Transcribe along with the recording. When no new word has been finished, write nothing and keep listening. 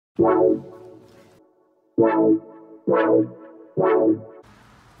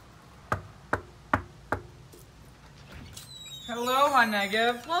Hello,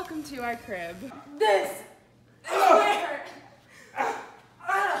 HaNegev. Welcome to our crib. This is where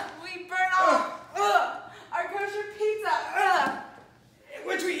we burn off Our kosher pizza.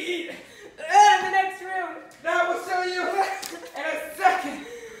 which we eat. In the next room. That will show you in a second.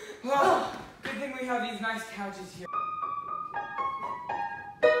 Oh, good thing we have these nice couches here.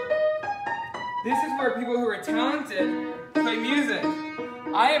 This is where people who are talented play music.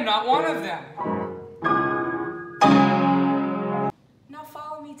 I am not one of them. Now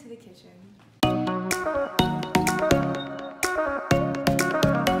follow me to the kitchen.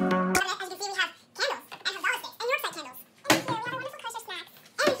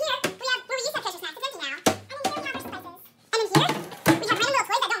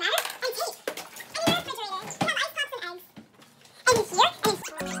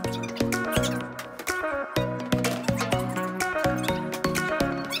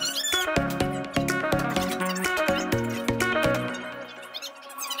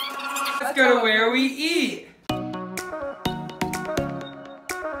 Let's go to where we eat.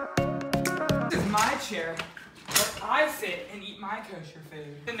 This is my chair where I sit and eat my kosher food.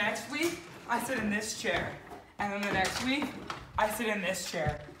 The next week, I sit in this chair. And then the next week, I sit in this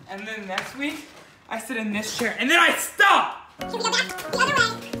chair. And then the next week, I sit in this chair. And then I stop! Should we go back the other way, all the way,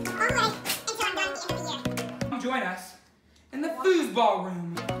 until I'm done at the end of the year? Come join us in the foosball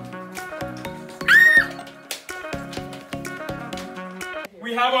room.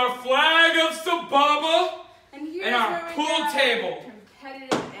 We have our flag of Sababa and our pool table.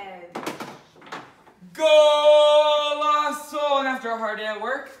 Competitive edge. Golazo! And after a hard day at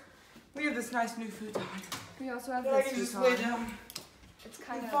work, we have this nice new futon We also have that I this can just futon. lay down It's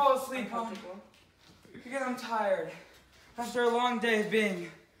kind and of fall asleep on uncomfortable. because I'm tired after a long day of being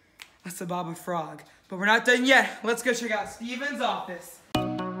a Sababa frog. But we're not done yet. Let's go check out Steven's office.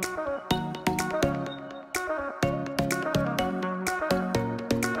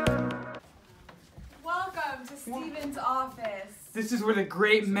 Welcome to Steven's office. This is where the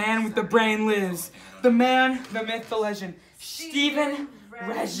great man with the brain lives. The man, the myth, the legend. Steven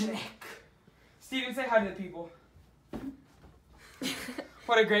Reznik. Steven, say hi to the people.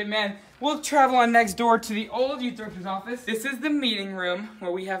 What a great man. We'll travel on next door to the old youth director's office. This is the meeting room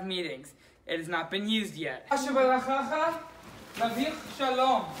where we have meetings. It has not been used yet. Welcome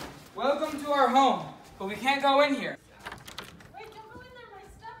to our home, but we can't go in here. Wait, don't go in there, my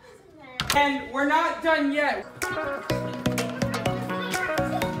stuff is in there. And we're not done yet.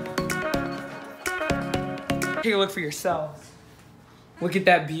 Take a look for yourselves. Look at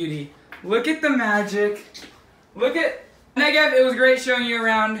that beauty. Look at the magic. Look at HaNegev. It was great showing you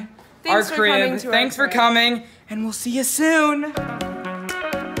around our crib. Thanks for coming, and we'll see you soon.